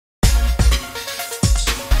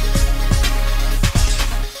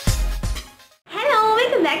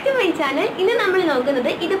my channel. ഇന്ന് നമ്മൾ നോക്കുന്നത്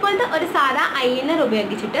ഇതുപോലത്തെ ഒരു സാധാ ഐലൈനർ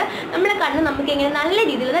ഉപയോഗിച്ചിട്ട് നമ്മുടെ കണ്ണ് നമുക്ക് എങ്ങനെ നല്ല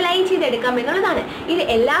രീതിയിൽ ലൈൻ ചെയ്തെടുക്കാം എന്നുള്ളതാണ്. ഇത്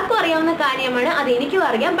എല്ലാവർക്കും അറിയാവുന്ന കാര്യമാണ്. അത് എനിക്കും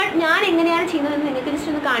അറിയാം. ബട്ട് ഞാൻ എങ്ങനെയാണ് ചെയ്യുന്നതെന്ന് നിങ്ങൾക്ക്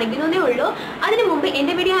ജസ്റ്റ് ഒന്ന് കാണിക്കുന്നതേ ഉള്ളൂ. അതിനു മുമ്പ്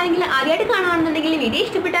എൻ്റെ വീഡിയോ ആണെങ്കിൽ ആദ്യമായിട്ട് കാണുകയാണെന്നുണ്ടെങ്കിൽ വീഡിയോ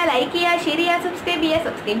ഇഷ്ടപ്പെട്ടാൽ ലൈക്ക് ചെയ്യുക, ഷെയർ ചെയ്യുക, സബ്സ്ക്രൈബ് ചെയ്യുക.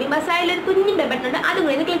 സബ്സ്ക്രൈബ് ചെയ്യുമ്പോൾ സൈഡിൽ ഒരു കുഞ്ഞു ബെൽ ബട്ടൺ ഉണ്ട്, അതും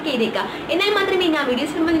കൂടി ഒന്ന് ക്ലിക്ക് ചെയ്തേക്കുക. എന്നാൽ മാത്രമേ ഞാൻ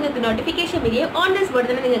വീഡിയോസ് ഇടുമ്പോൾ നിങ്ങൾക്ക് നോട്ടിഫിക്കേഷൻ വരികയും ഓൺ ദ സ്പോട്ട്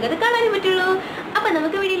തന്നെ നിങ്ങൾക്ക് അത് കാണാനും പറ്റുള്ളൂ. അപ്പോൾ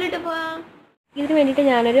നമുക്ക് വീഡിയോയിലോട്ട് പോകാം. ഇതിന് വേണ്ടിയിട്ട്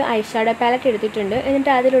ഞാനൊരു ഐ ഷാഡോ പാലറ്റ് എടുത്തിട്ടുണ്ട്.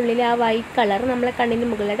 എന്നിട്ട് അതിനുള്ളിൽ ആ വൈറ്റ് കളർ നമ്മളെ കണ്ണിന്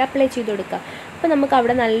മുകളിലായിട്ട് അപ്ലൈ ചെയ്ത് കൊടുക്കുക. അപ്പോൾ നമുക്ക്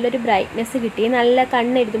അവിടെ നല്ലൊരു ബ്രൈറ്റ്നെസ് കിട്ടി നല്ല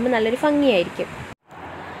കണ്ണെഴുതുമ്പോൾ നല്ലൊരു ഭംഗിയായിരിക്കും.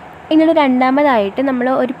 എന്നിട്ട് രണ്ടാമതായിട്ട് നമ്മൾ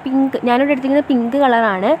ഒരു പിങ്ക്, ഞാനിവിടെ എടുത്തിരിക്കുന്നത് പിങ്ക്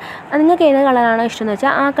കളറാണ്. നിങ്ങൾക്ക് ഏത് കളറാണോ ഇഷ്ടമെന്ന്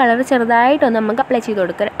വെച്ചാൽ ആ കളർ ചെറുതായിട്ടൊന്ന് നമുക്ക് അപ്ലൈ ചെയ്ത്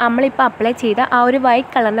കൊടുക്കുക. നമ്മളിപ്പോൾ അപ്ലൈ ചെയ്ത ആ ഒരു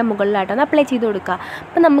വൈറ്റ് കളറിൻ്റെ മുകളിലായിട്ടൊന്ന് അപ്ലൈ ചെയ്ത് കൊടുക്കുക.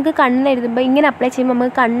 അപ്പോൾ നമുക്ക് കണ്ണെഴുതുമ്പോൾ ഇങ്ങനെ അപ്ലൈ ചെയ്യുമ്പോൾ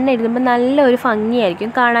നമുക്ക് കണ്ണെഴുതുമ്പോൾ നല്ലൊരു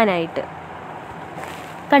ഭംഗിയായിരിക്കും കാണാനായിട്ട്.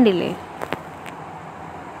 കണ്ടില്ലേ?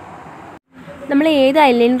 നമ്മൾ ഏത്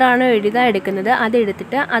ഐലൈനറാണോ എടുക്കുന്നത്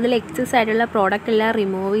അതെടുത്തിട്ട് അതിൽ എക്സസ് ആയിട്ടുള്ള പ്രോഡക്റ്റ് എല്ലാം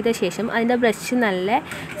റിമൂവ് ചെയ്ത ശേഷം അതിൻ്റെ ബ്രഷ് നല്ല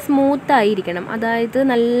സ്മൂത്തായിരിക്കണം, അതായത്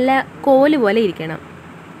നല്ല കോല് പോലെ ഇരിക്കണം.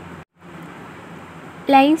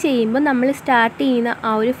 ലൈൻ ചെയ്യുമ്പോൾ നമ്മൾ സ്റ്റാർട്ട് ചെയ്യുന്ന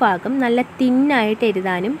ആ ഒരു ഭാഗം നല്ല തിന്നായിട്ട്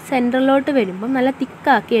എഴുതാനും സെൻറ്ററിലോട്ട് വരുമ്പോൾ നല്ല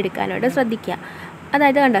തിക്കാക്കി എടുക്കാനായിട്ട് ശ്രദ്ധിക്കുക.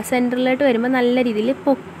 അതായത് കണ്ടോ, സെൻറ്ററിലോട്ട് വരുമ്പോൾ നല്ല രീതിയിൽ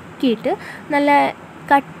പൊക്കിയിട്ട് നല്ല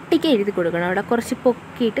കട്ടിക്ക് എഴുതി കൊടുക്കണം. അവിടെ കുറച്ച്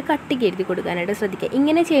പൊക്കിയിട്ട് കട്ടിക്ക് എഴുതി കൊടുക്കാനായിട്ട് ശ്രദ്ധിക്കുക.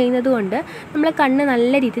 ഇങ്ങനെ ചെയ്യുന്നത് കൊണ്ട് നമ്മളെ കണ്ണ്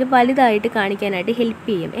നല്ല രീതിയിൽ വലുതായിട്ട് കാണിക്കാനായിട്ട് ഹെൽപ്പ്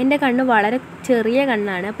ചെയ്യും. എൻ്റെ കണ്ണ് വളരെ ചെറിയ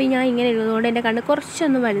കണ്ണാണ്, അപ്പോൾ ഞാൻ ഇങ്ങനെ എഴുതുന്നതുകൊണ്ട് എൻ്റെ കണ്ണ്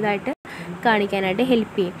കുറച്ചൊന്ന് വലുതായിട്ട് കാണിക്കാനായിട്ട്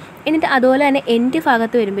ഹെൽപ്പ് ചെയ്യും. എന്നിട്ട് അതുപോലെ തന്നെ എൻഡ്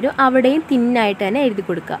ഭാഗത്ത് വരുമ്പോഴും അവിടെയും തിന്നായിട്ട് തന്നെ എഴുതി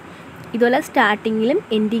കൊടുക്കുക. ഇതുപോലെ സ്റ്റാർട്ടിങ്ങിലും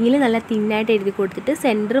എൻഡിങ്ങിലും നല്ല തിന്നായിട്ട് എഴുതി കൊടുത്തിട്ട്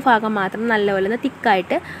സെൻറ്റർ ഭാഗം മാത്രം നല്ലപോലെ ഒന്ന്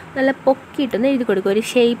തിക്കായിട്ട് നല്ല പൊക്കിയിട്ടൊന്ന് എഴുതി കൊടുക്കുക. ഒരു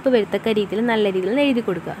ഷേപ്പ് വരത്തക്ക രീതിയിൽ നല്ല രീതിയിൽ ഒന്ന് എഴുതി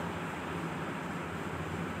കൊടുക്കുക.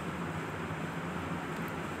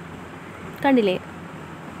 കണ്ടില്ലേ?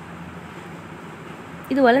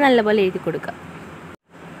 ഇതുപോലെ നല്ലപോലെ എഴുതി കൊടുക്കുക.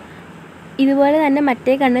 ഇതുപോലെ തന്നെ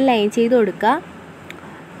മറ്റേ കണ്ണ് ലൈൻ ചെയ്ത് കൊടുക്കുക.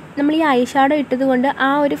 നമ്മൾ ഈ ഐ ഷാഡോ ഇട്ടത് കൊണ്ട് ആ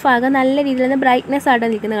ഒരു ഭാഗം നല്ല രീതിയിൽ തന്നെ ബ്രൈറ്റ്നെസ് ആയിട്ട്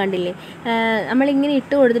നിൽക്കുന്നത് കണ്ടില്ലേ? നമ്മളിങ്ങനെ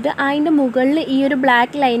ഇട്ട് കൊടുത്തിട്ട് അതിൻ്റെ മുകളിൽ ഈ ഒരു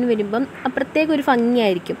ബ്ലാക്ക് ലൈൻ വരുമ്പം പ്രത്യേക ഒരു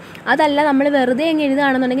ഭംഗിയായിരിക്കും. അതല്ല നമ്മൾ വെറുതെ അങ്ങ്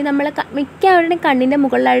എഴുതുകയാണെന്നുണ്ടെങ്കിൽ നമ്മൾ മിക്കവരുടെയും കണ്ണിൻ്റെ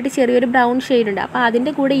മുകളിലായിട്ട് ചെറിയൊരു ബ്രൗൺ ഷെയ്ഡ് ഉണ്ട്. അപ്പോൾ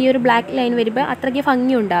അതിൻ്റെ കൂടെ ഈ ഒരു ബ്ലാക്ക് ലൈൻ വരുമ്പോൾ അത്രയ്ക്ക്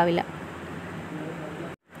ഭംഗി ഉണ്ടാവില്ല.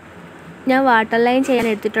 ഞാൻ വാട്ടർ ലൈൻ ചെയ്യാൻ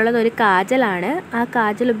എടുത്തിട്ടുള്ളത് ഒരു കാജലാണ്. ആ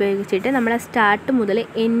കാജൽ ഉപയോഗിച്ചിട്ട് നമ്മളെ സ്റ്റാർട്ട് മുതൽ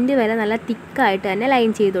എൻഡ് വരെ നല്ല തിക്കായിട്ട് തന്നെ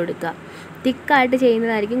ലൈൻ ചെയ്ത് കൊടുക്കുക. തിക്കായിട്ട്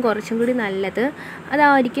ചെയ്യുന്നതായിരിക്കും കുറച്ചും കൂടി നല്ലത്.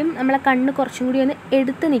 അതായിരിക്കും നമ്മളെ കണ്ണ് കുറച്ചും കൂടി ഒന്ന്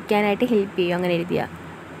എടുത്ത് നിൽക്കാനായിട്ട് ഹെൽപ്പ് ചെയ്യും അങ്ങനെ എഴുതിയാൽ.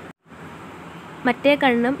 മറ്റേ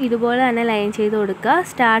കണ്ണും ഇതുപോലെ തന്നെ ലൈൻ ചെയ്ത് കൊടുക്കുക.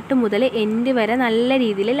 സ്റ്റാർട്ട് മുതൽ എൻഡ് വരെ നല്ല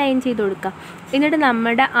രീതിയിൽ ലൈൻ ചെയ്ത് കൊടുക്കുക. എന്നിട്ട്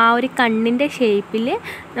നമ്മുടെ ആ ഒരു കണ്ണിൻ്റെ ഷേപ്പിൽ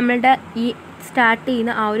നമ്മളുടെ ഈ സ്റ്റാർട്ട്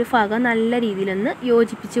ചെയ്യുന്ന ആ ഒരു ഭാഗം നല്ല രീതിയിലൊന്ന്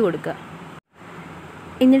യോജിപ്പിച്ച് കൊടുക്കുക.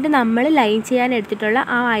 എന്നിട്ട് നമ്മൾ ലൈൻ ചെയ്യാൻ എടുത്തിട്ടുള്ള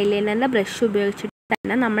ആ ഐലൈനറിൻ്റെ ബ്രഷ് ഉപയോഗിച്ചിട്ട്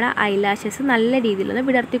തന്നെ നമ്മൾ ഐലാഷസ് നല്ല രീതിയിലൊന്ന്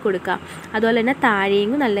വിടർത്തി കൊടുക്കുക. അതുപോലെ തന്നെ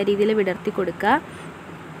താഴെയും നല്ല രീതിയിൽ വിടർത്തി കൊടുക്കുക.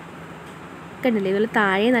 കണ്ടില്ലേ? ഇതുപോലെ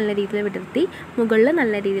താഴെ നല്ല രീതിയിൽ വിടർത്തി മുകളിൽ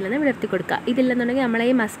നല്ല രീതിയിലൊന്ന് വിടർത്തി കൊടുക്കുക. ഇതില്ലെന്നുണ്ടെങ്കിൽ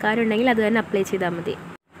നമ്മളെ ഈ മസ്കാര ഉണ്ടെങ്കിൽ അത് തന്നെ അപ്ലൈ ചെയ്താൽ മതി.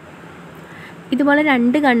 ഇതുപോലെ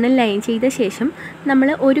രണ്ട് കണ്ണും ലൈൻ ചെയ്ത ശേഷം നമ്മൾ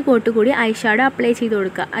ഒരു കോട്ട് കൂടി ഐ ഷാഡോ അപ്ലൈ ചെയ്ത്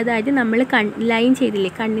കൊടുക്കുക. അതായത് നമ്മൾ ലൈൻ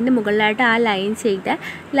ചെയ്തില്ലേ, കണ്ണിൻ്റെ മുകളിലായിട്ട് ആ ലൈൻ ചെയ്ത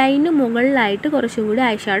ലൈന് മുകളിലായിട്ട് കുറച്ചും കൂടി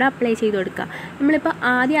ഐ ഷാഡോ അപ്ലൈ ചെയ്ത് കൊടുക്കുക. നമ്മളിപ്പോൾ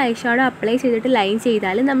ആദ്യം ഐ ഷാഡോ അപ്ലൈ ചെയ്തിട്ട് ലൈൻ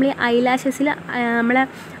ചെയ്താൽ നമ്മൾ ഈ ഐലാഷസിൽ നമ്മളെ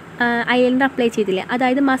ഐലൈനർ അപ്ലൈ ചെയ്തില്ലേ,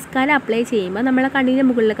 അതായത് മസ്കാര അപ്ലൈ ചെയ്യുമ്പോൾ നമ്മളെ കണ്ണിൻ്റെ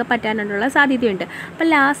മുകളിലൊക്കെ പറ്റാനുള്ള സാധ്യതയുണ്ട്. അപ്പോൾ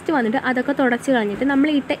ലാസ്റ്റ് വന്നിട്ട് അതൊക്കെ തുടച്ച് കളഞ്ഞിട്ട് നമ്മൾ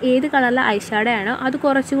ഇട്ട ഏത് കളറിലെ ഐ ഷാഡോ ആണോ അത്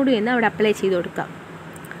കുറച്ചും കൂടി ഒന്ന് അവിടെ അപ്ലൈ ചെയ്ത് കൊടുക്കുക.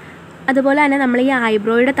 അതുപോലെ തന്നെ നമ്മൾ ഈ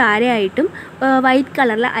ഐബ്രോയുടെ താഴെയായിട്ടും വൈറ്റ്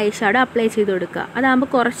കളറിലെ ഐ ഷാഡോ അപ്ലൈ ചെയ്ത് കൊടുക്കുക. അതാകുമ്പോൾ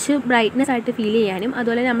കുറച്ച് ബ്രൈറ്റ്നെസ് ആയിട്ട് ഫീൽ ചെയ്യാനും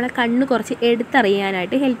അതുപോലെ നമ്മളെ കണ്ണ് കുറച്ച്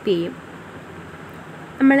എടുത്തറിയാനായിട്ട് ഹെൽപ്പ് ചെയ്യും.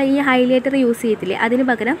 നമ്മൾ ഈ ഹൈലൈറ്റർ യൂസ് ചെയ്യത്തില്ലേ, അതിന്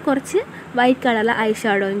പകരം കുറച്ച് വൈറ്റ് കളറിലെ ഐ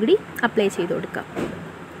ഷാഡോയും കൂടി അപ്ലൈ ചെയ്ത് കൊടുക്കുക.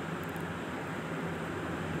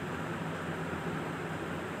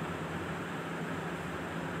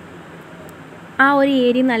 ആ ഒരു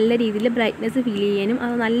ഏരിയ നല്ല രീതിയിൽ ബ്രൈറ്റ്നെസ് ഫീൽ ചെയ്യാനും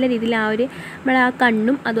അത് നല്ല രീതിയിൽ ആ ഒരു നമ്മൾ ആ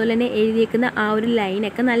കണ്ണും അതുപോലെ തന്നെ എഴുതിയേക്കുന്ന ആ ഒരു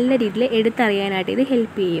ലൈനൊക്കെ നല്ല രീതിയിൽ എടുത്തറിയാനായിട്ട് ഇത്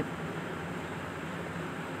ഹെൽപ്പ് ചെയ്യും.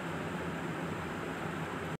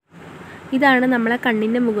 ഇതാണ് നമ്മളെ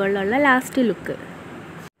കണ്ണിൻ്റെ മുകളിലുള്ള ലാസ്റ്റ് ലുക്ക്.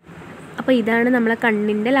 അപ്പോൾ ഇതാണ് നമ്മളെ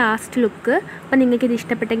കണ്ണിൻ്റെ ലാസ്റ്റ് ലുക്ക്. അപ്പോൾ നിങ്ങൾക്ക് ഇത്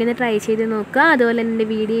ഇഷ്ടപ്പെട്ടെങ്കിൽ ഒന്ന് ട്രൈ ചെയ്ത് നോക്കുക. അതുപോലെ എൻ്റെ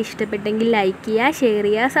വീഡിയോ ഇഷ്ടപ്പെട്ടെങ്കിൽ ലൈക്ക് ചെയ്യുക, ഷെയർ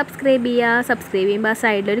ചെയ്യുക, സബ്സ്ക്രൈബ് ചെയ്യുക. സബ്സ്ക്രൈബ് ചെയ്യുമ്പോൾ ആ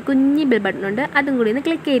സൈഡിലൊരു കുഞ്ഞ് ബെൽ ബട്ടൺ ഉണ്ട്, അതും കൂടി ഒന്ന്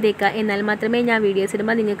ക്ലിക്ക് ചെയ്തേക്കുക. എന്നാൽ മാത്രമേ ഞാൻ വീഡിയോസ്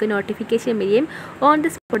ഇടുമ്പോൾ നിങ്ങൾക്ക് നോട്ടിഫിക്കേഷൻ വരികയും ഓൺ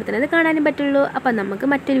ദി സ്പോട്ട് തന്നെ അത് കാണാനും പറ്റുള്ളൂ. അപ്പോൾ നമുക്ക്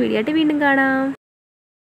മറ്റൊരു വീഡിയോ ആയിട്ട് വീണ്ടും കാണാം.